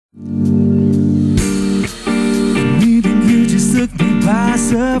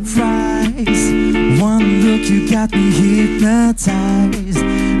surprise. One look, you got me hypnotized.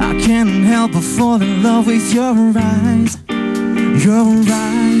 I can't help but fall in love with your eyes. Your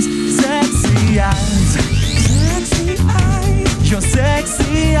eyes, sexy eyes, sexy eyes. Your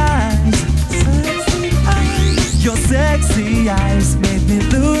sexy eyes, sexy eyes. Your sexy eyes made me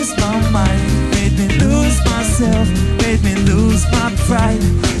lose my mind, made me lose myself, made me lose my pride.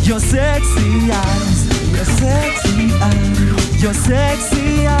 Your sexy eyes, your sexy eyes, your sexy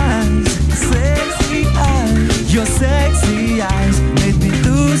eyes, sexy eyes. Your sexy eyes made me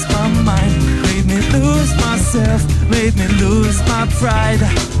lose my mind, made me lose myself, made me lose my pride.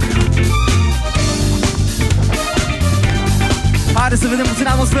 Haideți să vedem puțin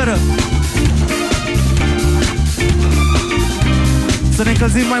atmosferă. Să ne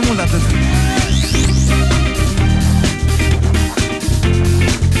încălzim mai mult de atât.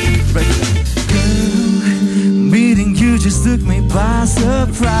 Meeting you just took me by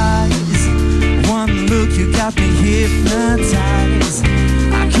surprise. One look, you got me hypnotized.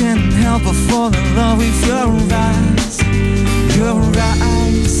 I can't help but fall in love with your eyes. Your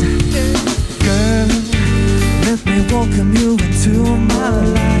eyes, girl. Let me welcome you into my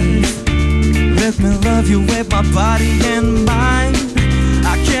life. Let me love you with my body and mind.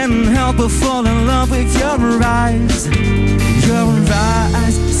 I can't help but fall in love with your eyes. Your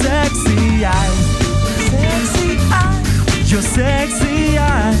eyes, sexy eyes, sexy eyes. Your sexy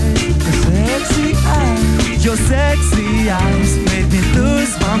eyes, your sexy eyes. Your sexy eyes made me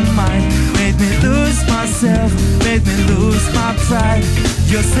lose my mind, made me lose myself, made me lose my pride.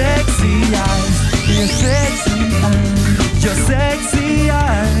 Your sexy eyes, your sexy eyes. Your sexy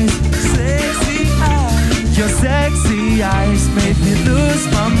eyes, sexy eyes. Your sexy eyes made me lose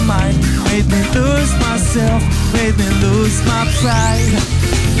my mind, made me lose myself, made me lose my pride.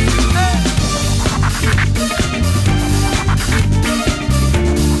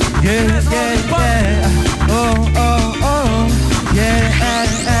 Yeah, yeah, yeah. Oh, oh, oh. Yeah,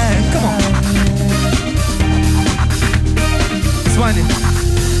 come on. Smiley.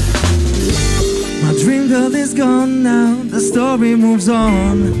 My dream girl is gone now. The story moves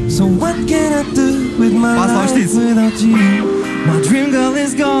on. So what can I do with my life without you? My dream girl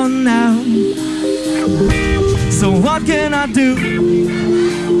is gone now. So what can I do?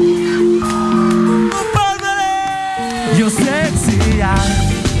 Your sexy eyes,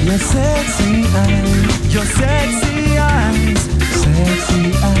 your sexy eyes, your sexy eyes, sexy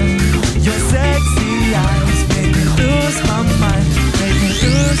eyes. Your sexy eyes make me lose my mind, make me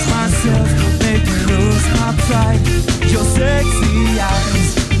lose myself, make me lose my pride. Your sexy eyes,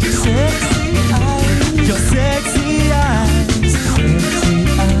 sexy eyes. Your sexy eyes, sexy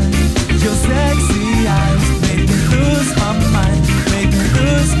eyes. Your sexy eyes make me lose my mind, make me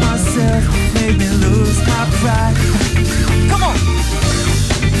lose myself, make me lose my pride. Come on!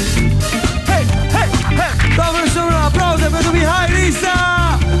 Hey, hey, hey! Doamne și un aplauze pentru Mihai Ristea!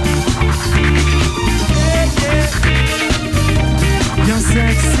 Yeah, yeah. Your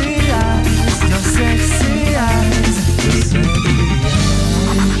sexy eyes, your sexy eyes, your sexy eyes.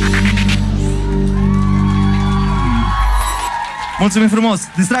 Mulțumim frumos!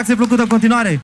 Distracție plăcută în continuare!